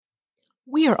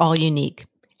We are all unique,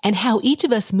 and how each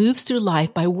of us moves through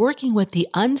life by working with the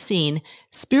unseen,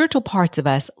 spiritual parts of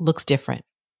us looks different.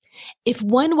 If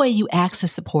one way you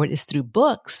access support is through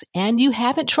books and you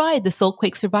haven't tried the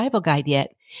Soulquake Survival Guide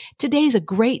yet, today's a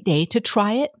great day to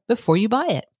try it before you buy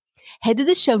it. Head to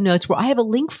the show notes where I have a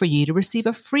link for you to receive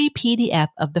a free PDF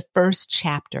of the first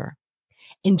chapter.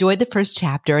 Enjoy the first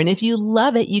chapter, and if you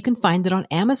love it, you can find it on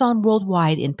Amazon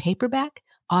worldwide in paperback,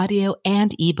 audio,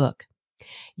 and ebook.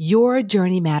 Your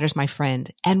journey matters, my friend,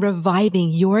 and reviving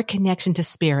your connection to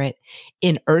spirit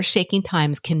in earth-shaking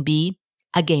times can be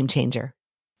a game changer.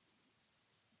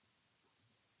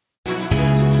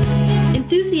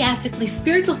 Enthusiastically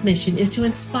Spiritual's mission is to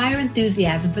inspire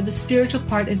enthusiasm for the spiritual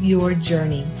part of your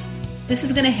journey. This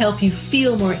is going to help you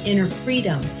feel more inner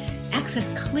freedom, access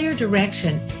clear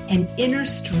direction, and inner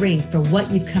strength for what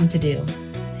you've come to do.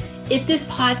 If this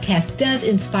podcast does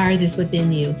inspire this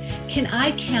within you, can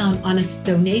I count on a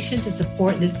donation to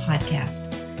support this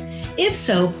podcast? If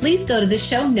so, please go to the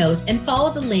show notes and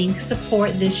follow the link,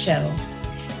 support this show.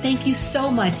 Thank you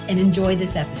so much and enjoy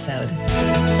this episode.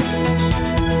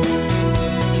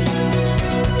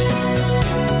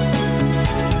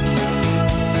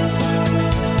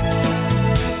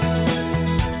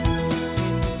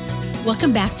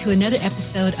 Welcome back to another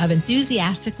episode of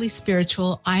Enthusiastically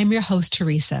Spiritual. I'm your host,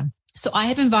 Teresa. So I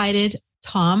have invited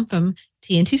Tom from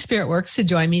TNT Spirit Works to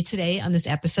join me today on this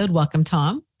episode. Welcome,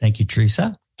 Tom. Thank you,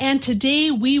 Teresa. And today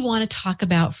we want to talk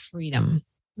about freedom.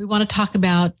 We want to talk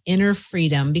about inner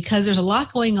freedom because there's a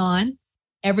lot going on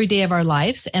every day of our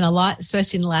lives, and a lot,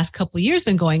 especially in the last couple of years,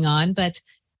 been going on, but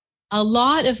a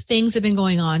lot of things have been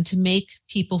going on to make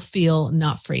people feel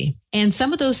not free. And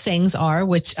some of those things are,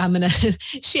 which I'm going to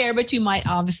share, but you might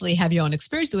obviously have your own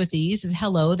experience with these, is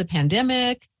the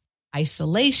pandemic,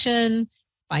 isolation,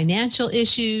 financial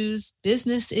issues,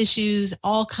 business issues,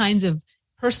 all kinds of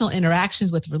personal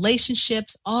interactions with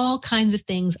relationships, all kinds of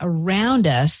things around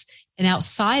us and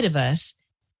outside of us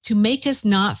to make us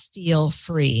not feel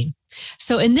free.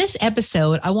 So in this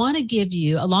episode, I want to give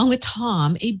you, along with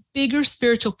Tom, a bigger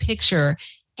spiritual picture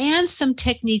and some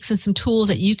techniques and some tools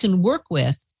that you can work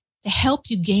with to help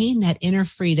you gain that inner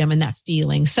freedom and that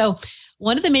feeling. So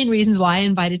one of the main reasons why I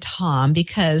invited Tom,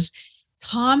 because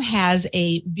Tom has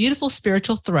a beautiful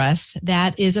spiritual thrust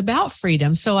that is about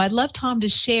freedom. So I'd love Tom to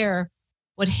share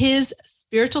what his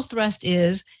spiritual thrust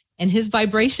is and his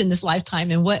vibration this lifetime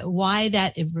and why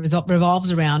that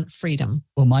revolves around freedom.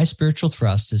 Well, my spiritual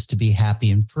thrust is to be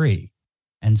happy and free.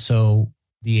 And so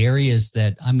the areas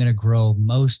that I'm going to grow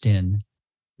most in,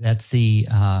 that's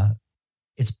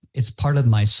it's part of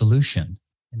my solution.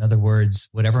 In other words,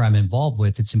 whatever I'm involved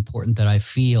with, it's important that I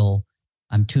feel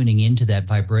I'm tuning into that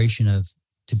vibration of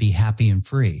to be happy and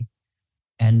free.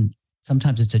 And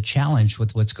sometimes it's a challenge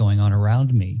with what's going on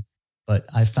around me. But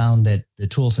I found that the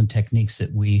tools and techniques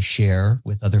that we share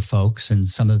with other folks, and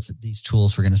some of these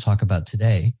tools we're going to talk about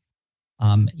today,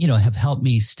 have helped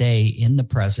me stay in the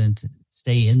present,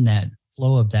 stay in that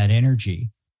flow of that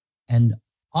energy. And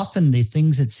often the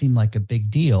things that seem like a big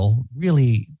deal,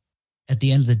 really, at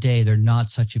the end of the day, they're not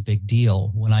such a big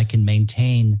deal when I can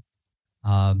maintain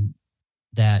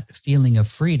that feeling of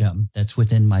freedom that's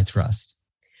within my thrust.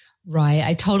 Right.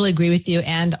 I totally agree with you.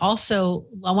 And also,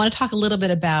 I want to talk a little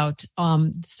bit about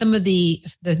some of the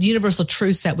universal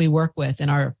truths that we work with in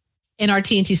our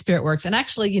TNT Spirit Works, and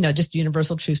actually, just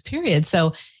universal truths, period.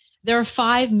 So there are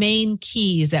 5 main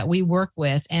keys that we work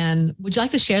with. And would you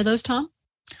like to share those, Tom?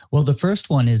 Well, the first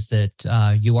one is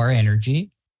that you are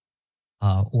energy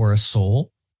or a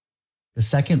soul. The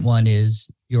second one is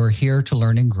you're here to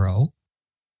learn and grow.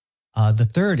 The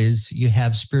third is you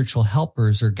have spiritual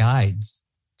helpers or guides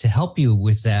to help you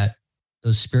with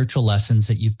those spiritual lessons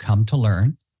that you've come to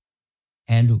learn.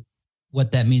 And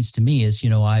what that means to me is,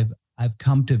 I've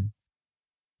come to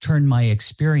turn my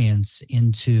experience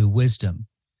into wisdom.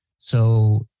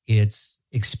 So it's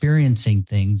experiencing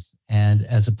things and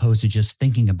as opposed to just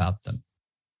thinking about them.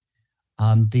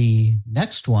 The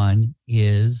next one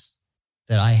is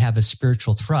that I have a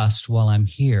spiritual thrust while I'm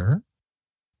here.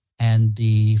 And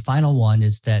the final one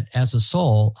is that as a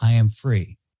soul, I am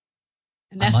free.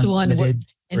 And that's the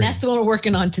one we're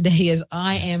working on today is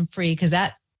I am free, because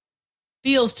that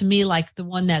feels to me like the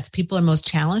one that people are most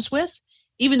challenged with,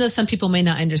 even though some people may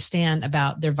not understand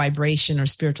about their vibration or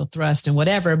spiritual thrust and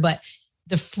whatever. But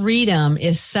the freedom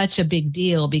is such a big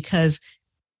deal, because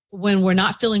when we're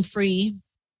not feeling free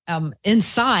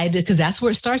inside, because that's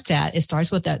where it starts at. It starts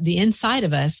with the inside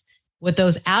of us, with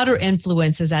those outer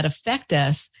influences that affect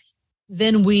us,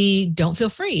 then we don't feel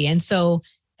free. And so,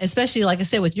 especially, like I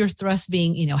said, with your thrust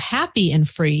being, happy and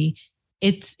free,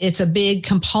 it's a big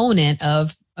component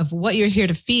of of what you're here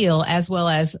to feel, as well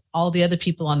as all the other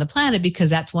people on the planet, because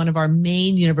that's one of our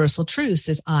main universal truths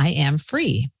is I am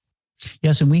free.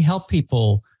 Yes. And we help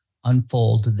people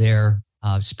unfold their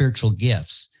spiritual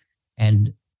gifts.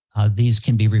 And these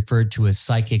can be referred to as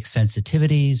psychic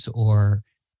sensitivities or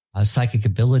psychic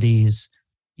abilities.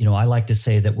 You know, I like to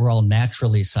say that we're all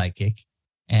naturally psychic.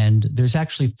 And there's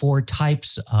actually 4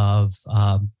 types of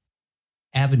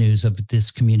avenues of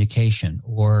this communication,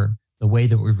 or the way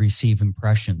that we receive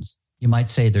impressions. You might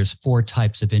say there's 4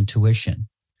 types of intuition.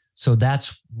 So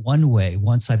that's one way.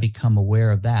 Once I become aware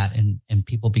of that, and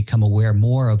people become aware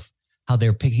more of how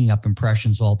they're picking up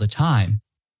impressions all the time,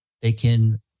 they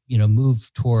can, move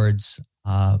towards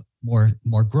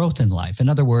more growth in life. In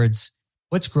other words,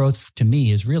 what's growth to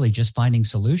me is really just finding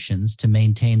solutions to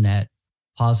maintain that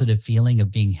positive feeling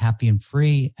of being happy and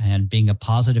free, and being a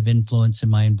positive influence in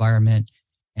my environment,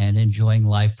 and enjoying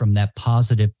life from that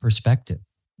positive perspective.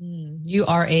 You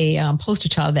are a poster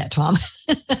child of that, Tom.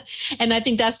 And I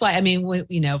think that's why,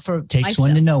 for takes myself,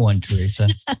 one to know one, Teresa.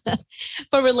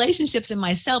 For relationships and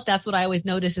myself, that's what I always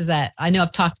notice is that, I know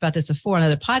I've talked about this before on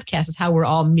other podcasts, is how we're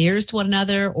all mirrors to one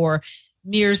another, or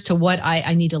mirrors to what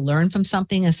I need to learn from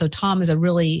something. And so Tom is a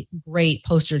really great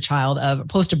poster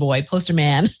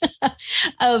man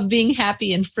of being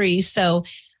happy and free. So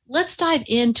let's dive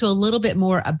into a little bit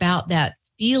more about that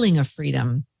feeling of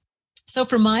freedom. So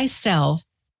for myself,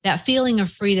 that feeling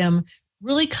of freedom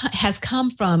really has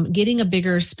come from getting a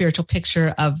bigger spiritual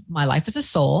picture of my life as a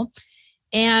soul,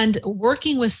 and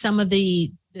working with some of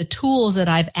the tools that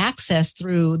I've accessed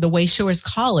through the Way Shores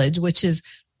College, which is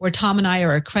where Tom and I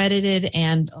are accredited,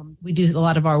 and we do a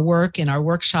lot of our work and our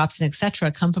workshops and et cetera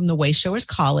come from the Way Shores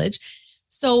College.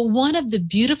 So one of the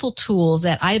beautiful tools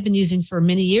that I've been using for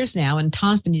many years now, and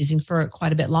Tom's been using for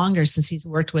quite a bit longer since he's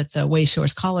worked with the Way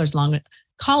Shores College longer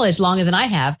than I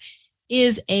have,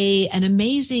 is an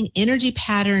amazing energy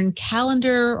pattern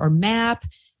calendar or map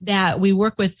that we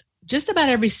work with just about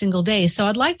every single day. So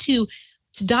I'd like to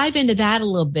dive into that a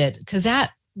little bit, because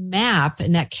that map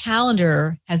and that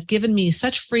calendar has given me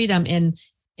such freedom in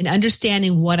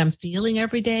understanding what I'm feeling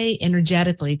every day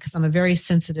energetically, because I'm a very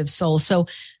sensitive soul. So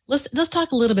let's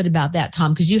talk a little bit about that,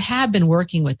 Tom, because you have been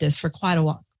working with this for quite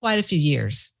a few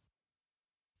years.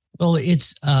 Well,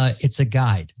 it's a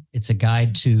guide. It's a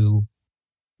guide to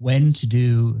when to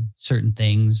do certain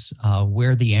things,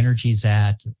 where the energy's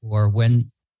at, or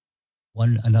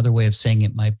another way of saying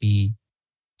it might be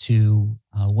to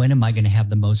when am I going to have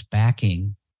the most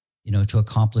backing, to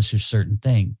accomplish a certain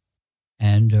thing.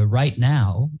 And right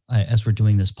now, as we're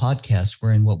doing this podcast,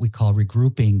 we're in what we call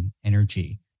regrouping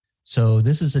energy. So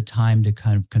this is a time to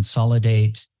kind of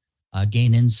consolidate,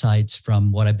 gain insights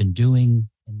from what I've been doing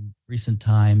in recent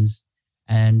times.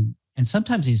 And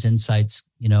sometimes these insights,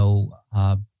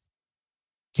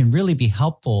 can really be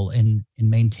helpful in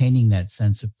maintaining that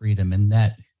sense of freedom, and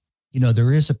that,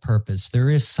 there is a purpose. There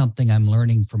is something I'm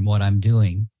learning from what I'm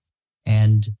doing,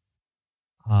 and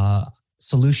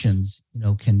solutions,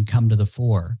 can come to the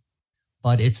fore.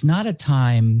 But it's not a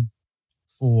time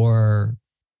for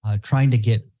trying to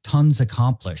get tons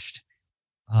accomplished.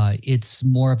 It's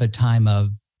more of a time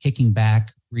of kicking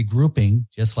back, regrouping,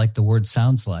 just like the word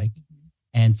sounds like,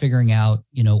 and figuring out,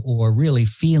 or really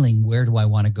feeling, where do I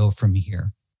want to go from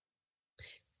here?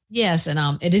 Yes. And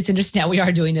it is interesting how we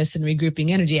are doing this in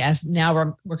regrouping energy, as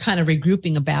now we're kind of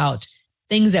regrouping about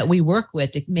things that we work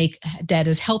with that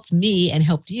has helped me and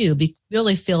helped you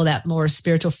really feel that more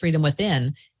spiritual freedom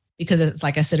within, because it's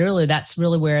like I said earlier, that's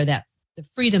really where the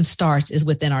freedom starts, is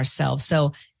within ourselves.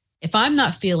 So if I'm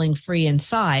not feeling free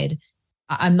inside,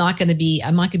 I'm not going to be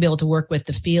able to work with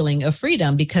the feeling of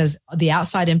freedom, because the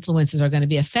outside influences are going to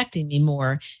be affecting me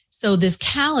more. So this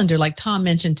calendar, like Tom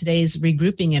mentioned, today's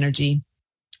regrouping energy,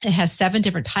 it has 7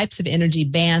 different types of energy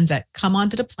bands that come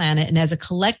onto the planet. And as a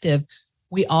collective,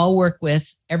 we all work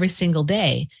with every single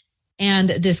day. And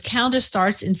this calendar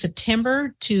starts in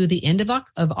September to the end of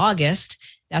August.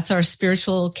 That's our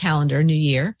spiritual calendar, New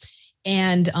Year.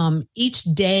 And each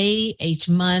day, each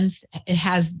month, it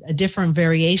has a different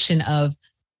variation of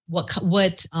what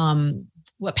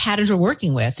patterns we're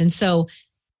working with. And so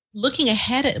looking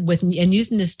ahead and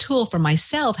using this tool for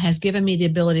myself has given me the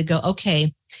ability to go,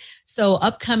 okay, so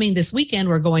upcoming this weekend,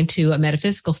 we're going to a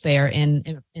metaphysical fair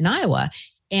in Iowa.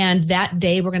 And that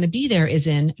day we're going to be there is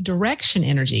in direction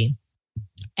energy.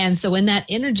 And so in that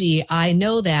energy, I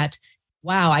know that,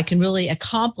 wow, I can really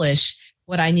accomplish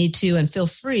what I need to and feel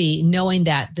free, knowing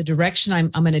that the direction I'm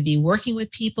going to be working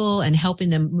with people and helping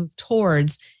them move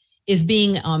towards is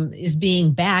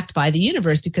being backed by the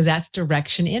universe, because that's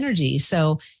direction energy.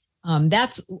 So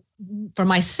that's for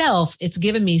myself, it's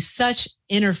given me such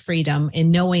inner freedom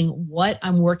in knowing what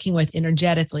I'm working with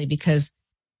energetically, because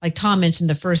like Tom mentioned,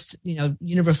 the first,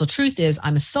 universal truth is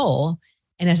I'm a soul.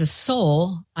 And as a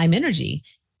soul, I'm energy,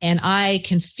 and I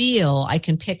can feel, I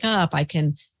can pick up, I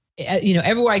can,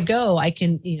 everywhere I go, I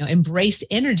can, embrace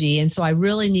energy. And so I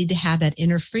really need to have that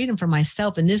inner freedom for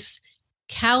myself. And this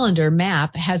calendar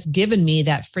map has given me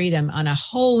that freedom on a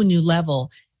whole new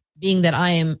level, being that I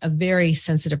am a very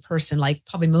sensitive person, like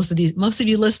probably most of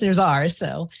you listeners are.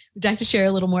 So would you like to share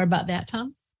a little more about that,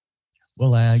 Tom?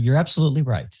 Well, you're absolutely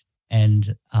right.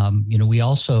 And, we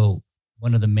also,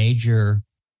 one of the major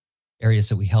areas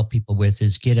that we help people with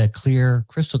is get a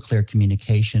crystal clear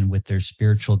communication with their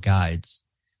spiritual guides.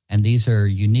 And these are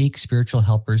unique spiritual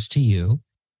helpers to you.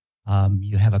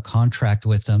 You have a contract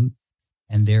with them,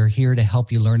 and they're here to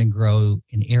help you learn and grow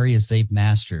in areas they've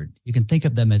mastered. You can think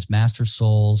of them as master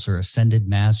souls or ascended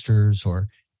masters or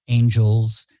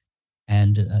angels,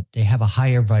 and they have a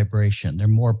higher vibration. They're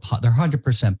they're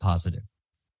 100% positive.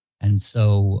 And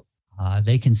so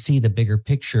they can see the bigger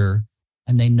picture,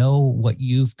 and they know what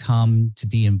you've come to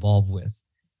be involved with.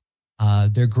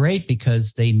 They're great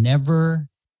because they never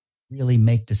really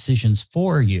make decisions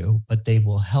for you, but they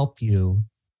will help you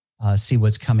see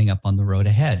what's coming up on the road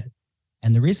ahead.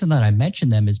 And the reason that I mention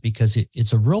them is because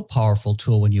it's a real powerful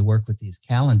tool when you work with these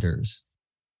calendars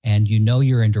and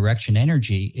you're in direction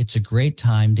energy. It's a great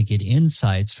time to get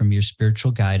insights from your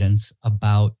spiritual guidance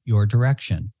about your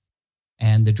direction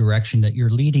and the direction that you're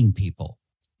leading people.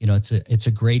 It's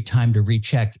a great time to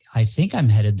recheck. I think I'm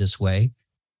headed this way.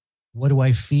 What do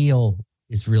I feel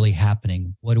is really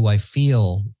happening? What do I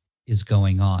feel is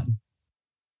going on?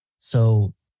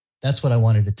 So that's what I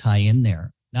wanted to tie in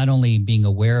there. Not only being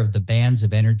aware of the bands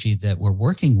of energy that we're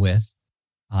working with,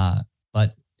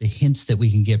 but the hints that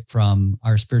we can get from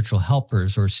our spiritual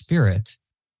helpers or spirit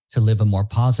to live a more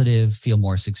positive, feel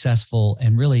more successful,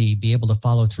 and really be able to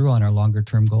follow through on our longer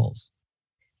term goals.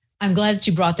 I'm glad that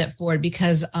you brought that forward,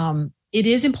 because it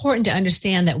is important to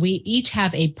understand that we each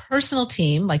have a personal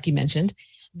team, like you mentioned,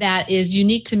 that is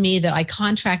unique to me, that I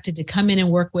contracted to come in and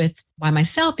work with by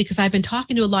myself, because I've been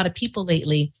talking to a lot of people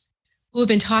lately who have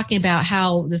been talking about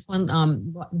how this one,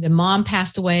 the mom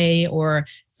passed away, or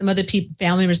some other people,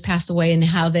 family members passed away, and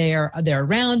how they're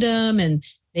around them, and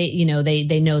they know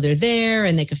they're there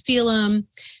and they can feel them.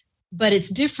 But it's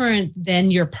different than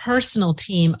your personal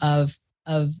team of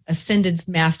ascended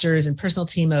masters and personal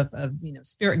team of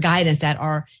spirit guidance that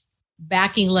are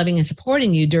backing, loving, and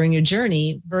supporting you during your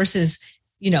journey versus,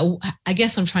 I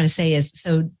guess what I'm trying to say is,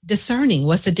 so discerning,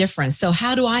 what's the difference? So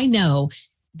how do I know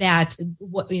that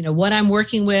what I'm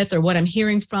working with or what I'm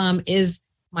hearing from is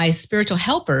my spiritual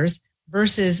helpers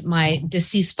versus my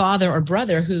deceased father or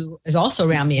brother who is also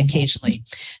around me occasionally?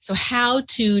 So how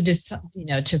to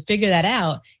to figure that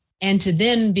out, and to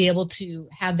then be able to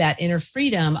have that inner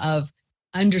freedom of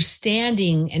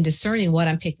understanding and discerning what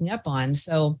I'm picking up on.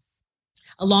 So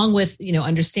along with,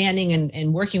 understanding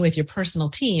and working with your personal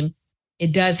team,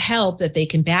 it does help that they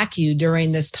can back you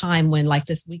during this time when, like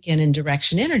this weekend in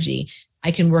direction energy,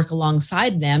 I can work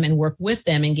alongside them and work with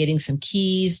them and getting some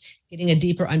keys, getting a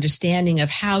deeper understanding of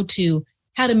how to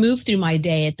move through my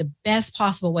day at the best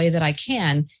possible way that I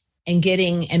can,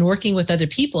 and working with other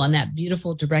people in that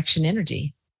beautiful direction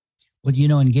energy. Well,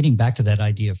 and getting back to that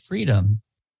idea of freedom,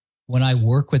 when I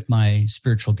work with my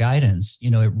spiritual guidance,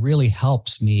 it really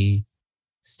helps me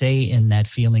stay in that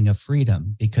feeling of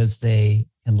freedom, because they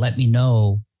can let me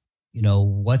know,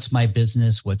 what's my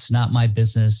business, what's not my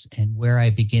business, and where I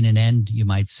begin and end, you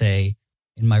might say,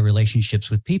 in my relationships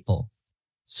with people.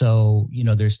 So,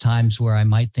 there's times where I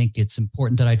might think it's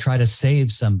important that I try to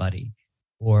save somebody,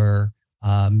 or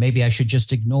maybe I should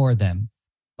just ignore them.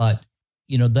 But,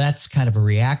 that's kind of a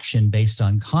reaction based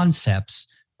on concepts,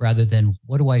 rather than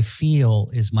what do I feel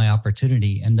is my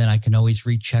opportunity. And then I can always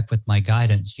recheck with my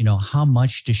guidance, how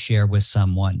much to share with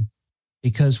someone,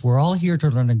 because we're all here to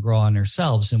learn and grow on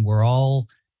ourselves, and we're all,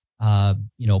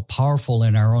 powerful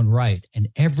in our own right. And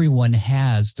everyone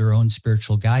has their own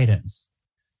spiritual guidance.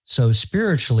 So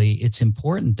spiritually, it's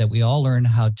important that we all learn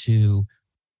how to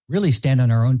really stand on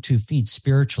our own 2 feet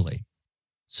spiritually,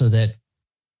 so that,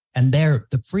 and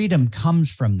the freedom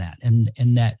comes from that. And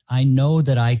that I know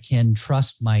that I can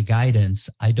trust my guidance.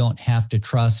 I don't have to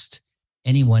trust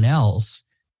anyone else,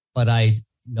 but I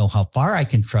know how far I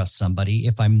can trust somebody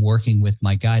if I'm working with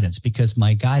my guidance, because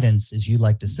my guidance, as you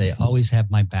like to say, always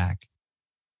have my back.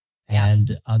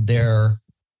 And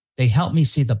they help me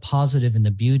see the positive and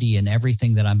the beauty in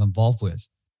everything that I'm involved with.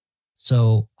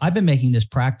 So I've been making this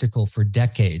practical for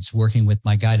decades, working with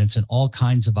my guidance and all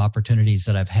kinds of opportunities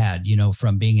that I've had,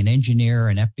 from being an engineer,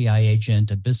 an FBI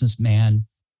agent, a businessman,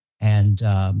 and,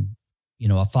 a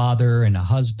father and a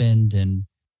husband and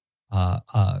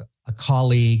a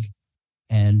colleague.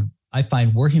 And I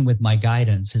find working with my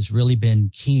guidance has really been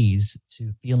keys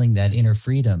to feeling that inner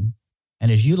freedom.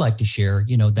 And as you like to share,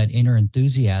 that inner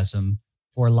enthusiasm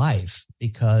for life,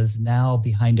 because now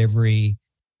behind every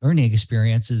learning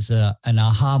experience is an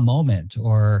aha moment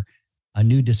or a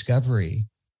new discovery.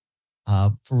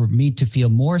 For me to feel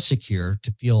more secure,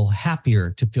 to feel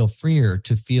happier, to feel freer,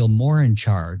 to feel more in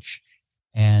charge.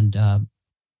 And I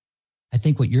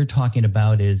think what you're talking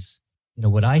about is,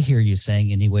 what I hear you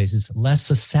saying anyways, is less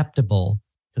susceptible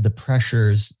to the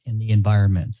pressures in the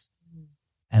environment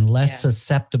and less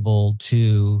susceptible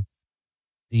to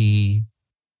the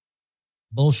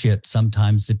bullshit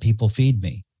sometimes that people feed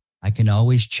me. I can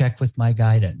always check with my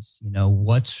guidance,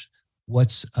 because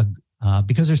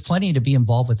there's plenty to be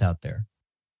involved with out there.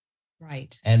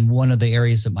 Right. And one of the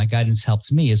areas that my guidance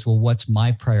helps me is, well, what's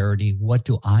my priority? What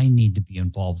do I need to be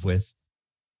involved with,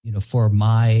 for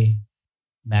my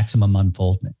maximum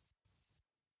unfoldment?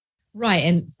 Right.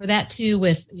 And for that too,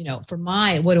 with,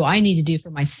 what do I need to do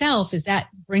for myself, is that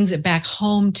brings it back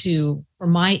home for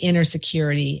my inner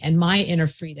security and my inner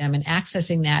freedom and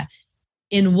accessing that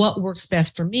in what works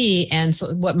best for me. And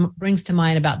so what brings to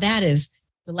mind about that is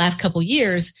the last couple of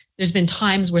years, there's been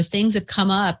times where things have come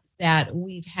up that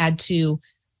we've had to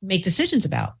make decisions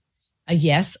about, a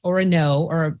yes or a no,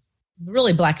 or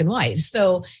really black and white.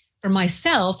 So for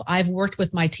myself, I've worked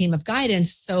with my team of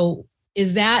guidance. So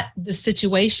is that the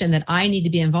situation that I need to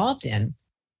be involved in?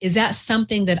 Is that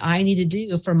something that I need to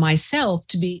do for myself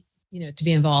to be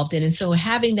involved in? And so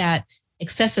having that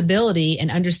accessibility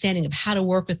and understanding of how to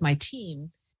work with my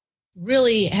team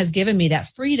really has given me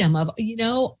that freedom of,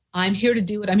 I'm here to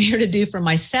do what I'm here to do for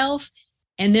myself.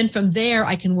 And then from there,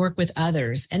 I can work with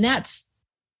others. And that's,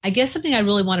 I guess, something I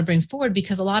really want to bring forward,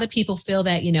 because a lot of people feel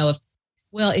that,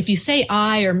 if you say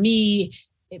I or me,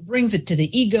 it brings it to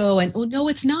the ego. And no,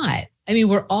 it's not. I mean,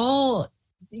 we're all,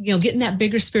 getting that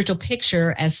bigger spiritual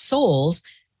picture as souls.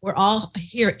 We're all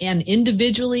here and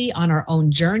individually on our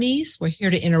own journeys. We're here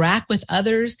to interact with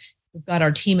others. We've got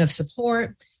our team of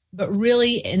support, but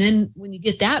really, and then when you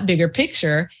get that bigger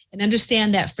picture and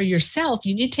understand that for yourself,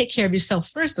 you need to take care of yourself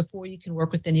first before you can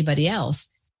work with anybody else.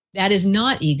 That is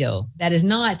not ego. That is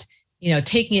not,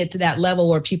 taking it to that level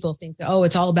where people think that,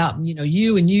 it's all about,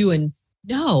 you and you. And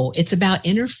no, it's about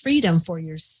inner freedom for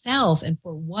yourself and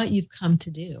for what you've come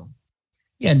to do.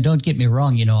 Yeah, and don't get me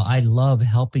wrong, I love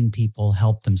helping people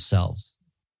help themselves.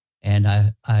 And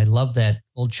I love that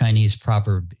old Chinese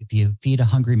proverb, if you feed a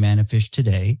hungry man a fish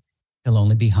today, he'll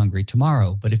only be hungry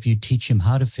tomorrow. But if you teach him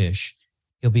how to fish,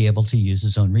 he'll be able to use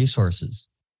his own resources.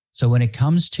 So when it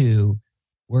comes to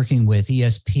working with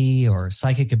ESP or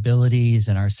psychic abilities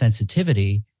and our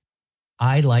sensitivity,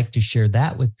 I like to share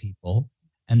that with people.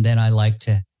 And then I like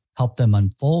to help them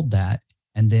unfold that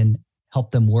and then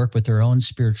help them work with their own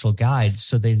spiritual guides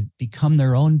so they become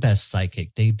their own best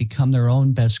psychic. They become their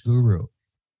own best guru.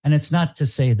 And it's not to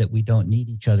say that we don't need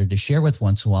each other to share with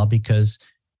once in a while, because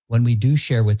when we do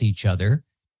share with each other,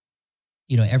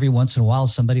 every once in a while,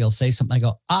 somebody will say something, I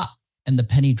go, and the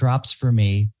penny drops for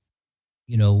me,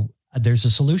 there's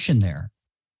a solution there.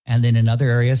 And then in other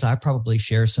areas, I probably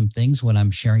share some things when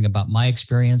I'm sharing about my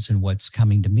experience and what's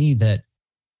coming to me that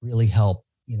really help,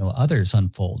 others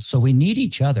unfold. So we need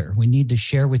each other. We need to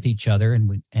share with each other.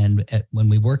 And when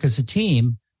we work as a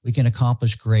team, we can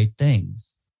accomplish great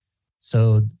things.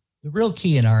 So the real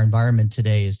key in our environment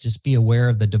today is just be aware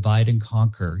of the divide and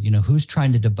conquer. Who's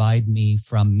trying to divide me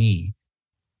from me,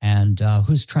 and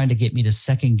who's trying to get me to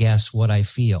second guess what I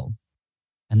feel.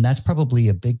 And that's probably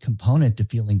a big component to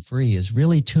feeling free, is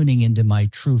really tuning into my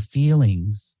true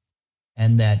feelings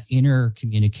and that inner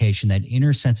communication, that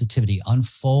inner sensitivity,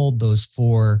 unfold those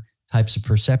 4 types of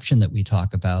perception that we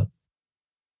talk about,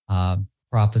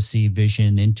 prophecy,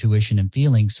 vision, intuition, and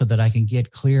feeling, so that I can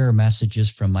get clear messages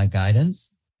from my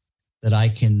guidance, that I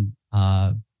can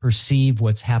perceive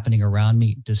what's happening around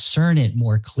me, discern it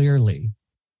more clearly,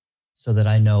 so that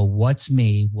I know what's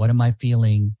me, what am I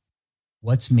feeling,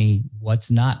 what's me, what's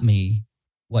not me,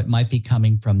 what might be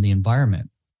coming from the environment.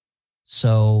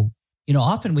 So,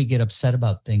 often we get upset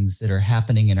about things that are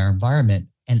happening in our environment.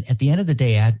 And at the end of the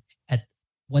day, at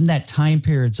when that time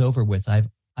period's over with, I've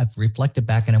reflected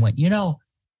back and I went,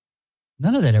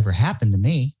 none of that ever happened to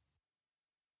me.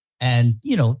 And,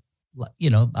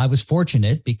 I was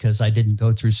fortunate because I didn't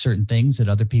go through certain things that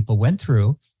other people went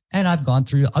through. And I've gone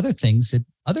through other things that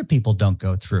other people don't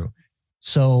go through.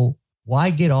 So why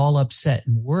get all upset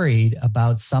and worried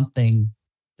about something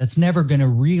that's never going to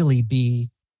really be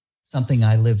something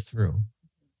I live through?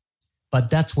 But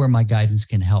that's where my guidance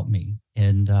can help me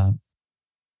and,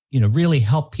 really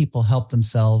help people help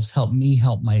themselves, help me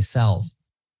help myself.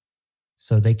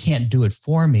 So they can't do it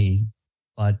for me,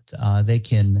 but they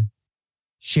can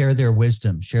share their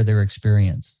wisdom, share their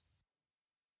experience.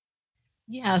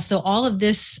 Yeah. So all of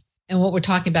this and what we're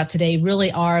talking about today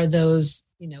really are those,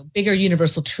 bigger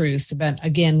universal truths about,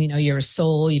 again, you're a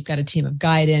soul, you've got a team of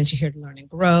guidance, you're here to learn and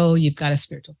grow, you've got a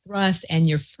spiritual thrust, and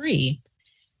you're free.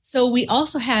 So we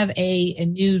also have a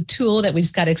new tool that we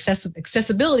just got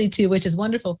accessibility to, which is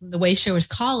wonderful, from the Wayshowers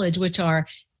College, which are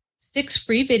 6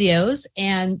 free videos,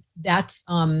 and that's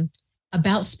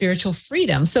about spiritual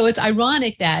freedom. So it's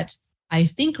ironic that I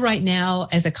think right now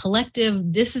as a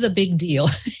collective, this is a big deal.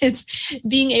 It's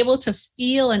being able to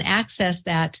feel and access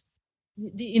that,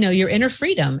 your inner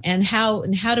freedom and how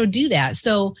to do that.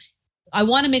 So I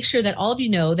want to make sure that all of you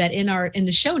know that in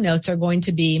the show notes are going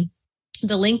to be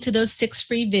the link to those 6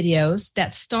 free videos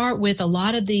that start with a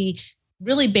lot of the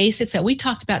really basics that we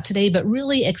talked about today, but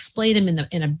really explain them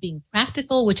in a being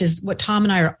practical, which is what Tom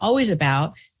and I are always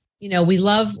about. We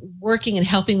love working and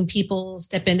helping people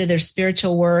step into their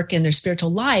spiritual work and their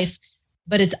spiritual life,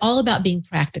 but it's all about being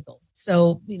practical.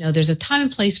 So, there's a time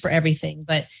and place for everything,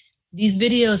 but these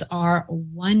videos are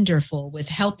wonderful with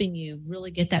helping you really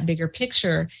get that bigger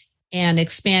picture and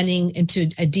expanding into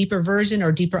a deeper version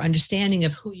or deeper understanding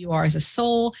of who you are as a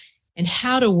soul and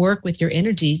how to work with your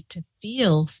energy to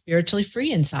feel spiritually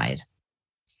free inside.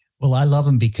 Well, I love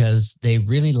them because they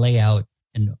really lay out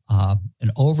an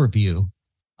overview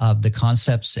of the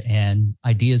concepts and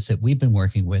ideas that we've been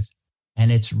working with. And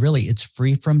it's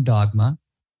free from dogma.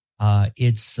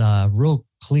 It's real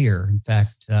clear. In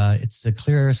fact, it's the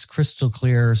clearest, crystal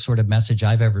clear sort of message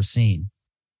I've ever seen.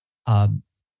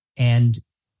 And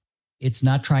it's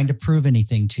not trying to prove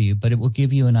anything to you, but it will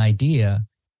give you an idea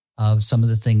of some of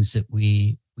the things that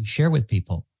we share with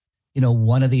people.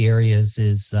 One of the areas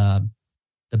is the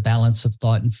balance of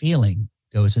thought and feeling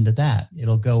goes into that.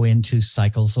 It'll go into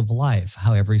cycles of life,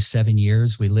 how every 7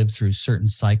 years we live through certain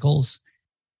cycles,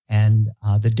 and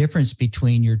the difference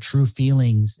between your true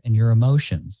feelings and your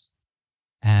emotions,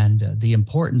 and the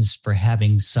importance for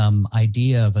having some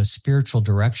idea of a spiritual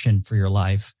direction for your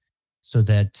life so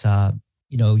that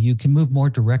you can move more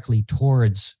directly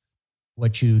towards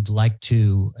what you'd like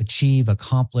to achieve,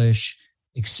 accomplish,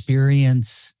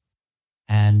 experience.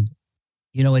 And,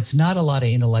 it's not a lot of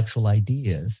intellectual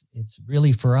ideas. It's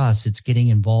really, for us, it's getting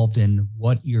involved in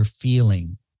what you're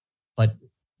feeling, but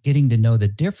getting to know the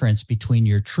difference between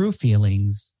your true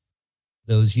feelings,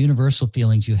 those universal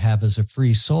feelings you have as a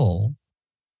free soul,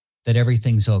 that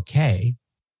everything's okay,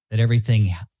 that everything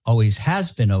always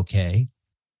has been okay,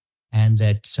 and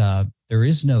that there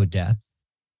is no death.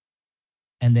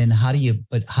 And then how do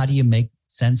you make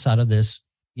sense out of this,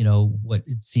 what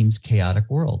it seems chaotic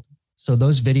world? So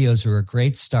those videos are a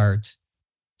great start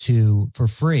for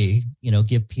free,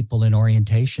 give people an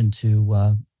orientation to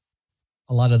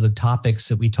a lot of the topics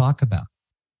that we talk about.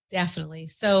 Definitely.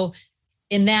 So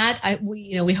in that,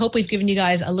 we hope we've given you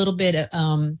guys a little bit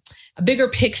a bigger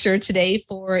picture today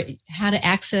for how to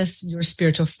access your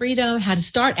spiritual freedom, how to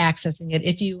start accessing it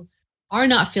if you are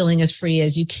not feeling as free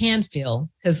as you can feel.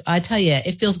 Because I tell you,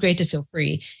 it feels great to feel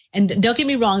free. And don't get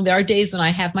me wrong, there are days when I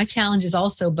have my challenges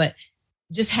also, but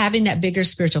just having that bigger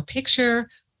spiritual picture,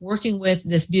 working with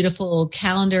this beautiful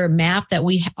calendar map that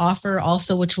we offer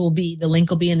also, which the link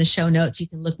will be in the show notes. You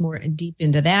can look more deep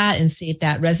into that and see if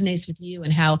that resonates with you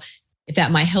and if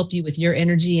that might help you with your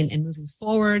energy and moving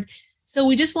forward. So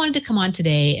we just wanted to come on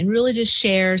today and really just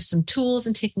share some tools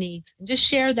and techniques and just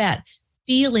share that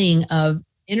feeling of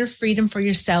inner freedom for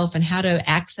yourself and how to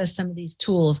access some of these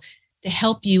tools to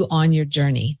help you on your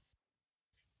journey.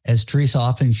 As Teresa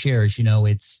often shares,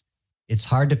 it's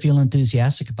hard to feel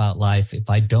enthusiastic about life if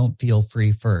I don't feel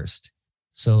free first.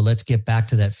 So let's get back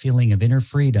to that feeling of inner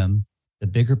freedom, the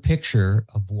bigger picture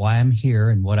of why I'm here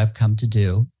and what I've come to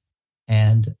do.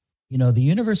 And, the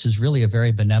universe is really a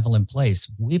very benevolent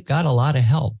place. We've got a lot of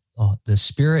help. The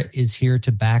spirit is here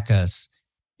to back us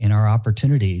in our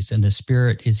opportunities, and the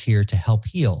spirit is here to help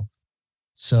heal.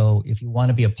 So if you want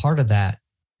to be a part of that,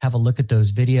 have a look at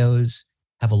those videos,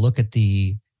 have a look at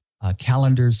the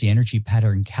calendars, the energy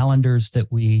pattern calendars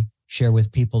that we share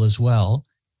with people as well.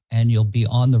 And you'll be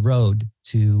on the road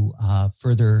to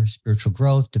further spiritual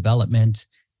growth, development.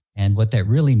 And what that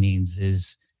really means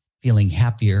is feeling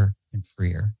happier and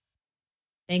freer.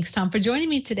 Thanks, Tom, for joining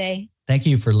me today. Thank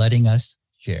you for letting us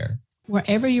share.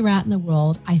 Wherever you're at in the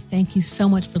world, I thank you so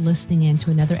much for listening in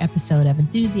to another episode of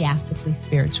Enthusiastically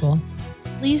Spiritual.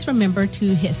 Please remember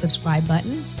to hit subscribe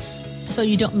button so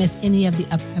you don't miss any of the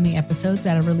upcoming episodes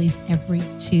that are released every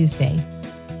Tuesday.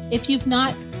 If you've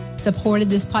not supported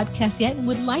this podcast yet and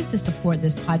would like to support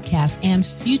this podcast and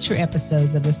future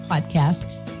episodes of this podcast,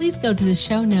 please go to the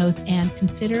show notes and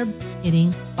consider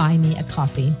hitting Buy Me a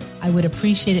Coffee. I would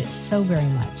appreciate it so very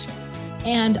much.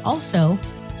 And also,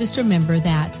 just remember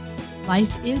that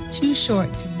life is too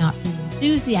short to not be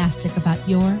enthusiastic about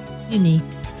your unique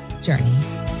journey.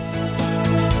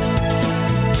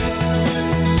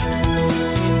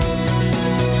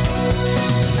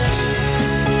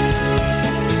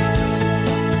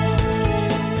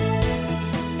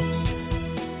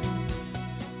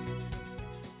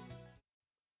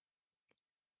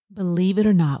 Believe it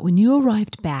or not, when you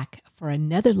arrived back for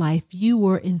another life, you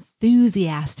were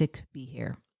enthusiastic to be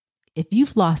here. If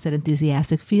you've lost that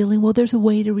enthusiastic feeling, well, there's a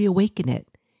way to reawaken it.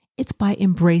 It's by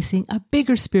embracing a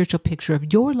bigger spiritual picture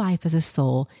of your life as a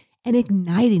soul and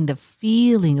igniting the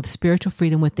feeling of spiritual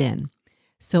freedom within.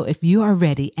 So if you are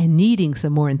ready and needing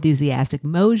some more enthusiastic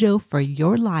mojo for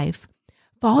your life,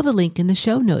 follow the link in the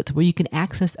show notes where you can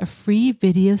access a free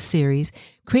video series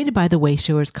created by the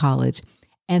Wayshowers College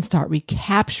and start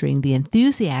recapturing the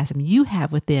enthusiasm you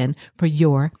have within for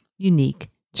your unique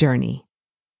journey.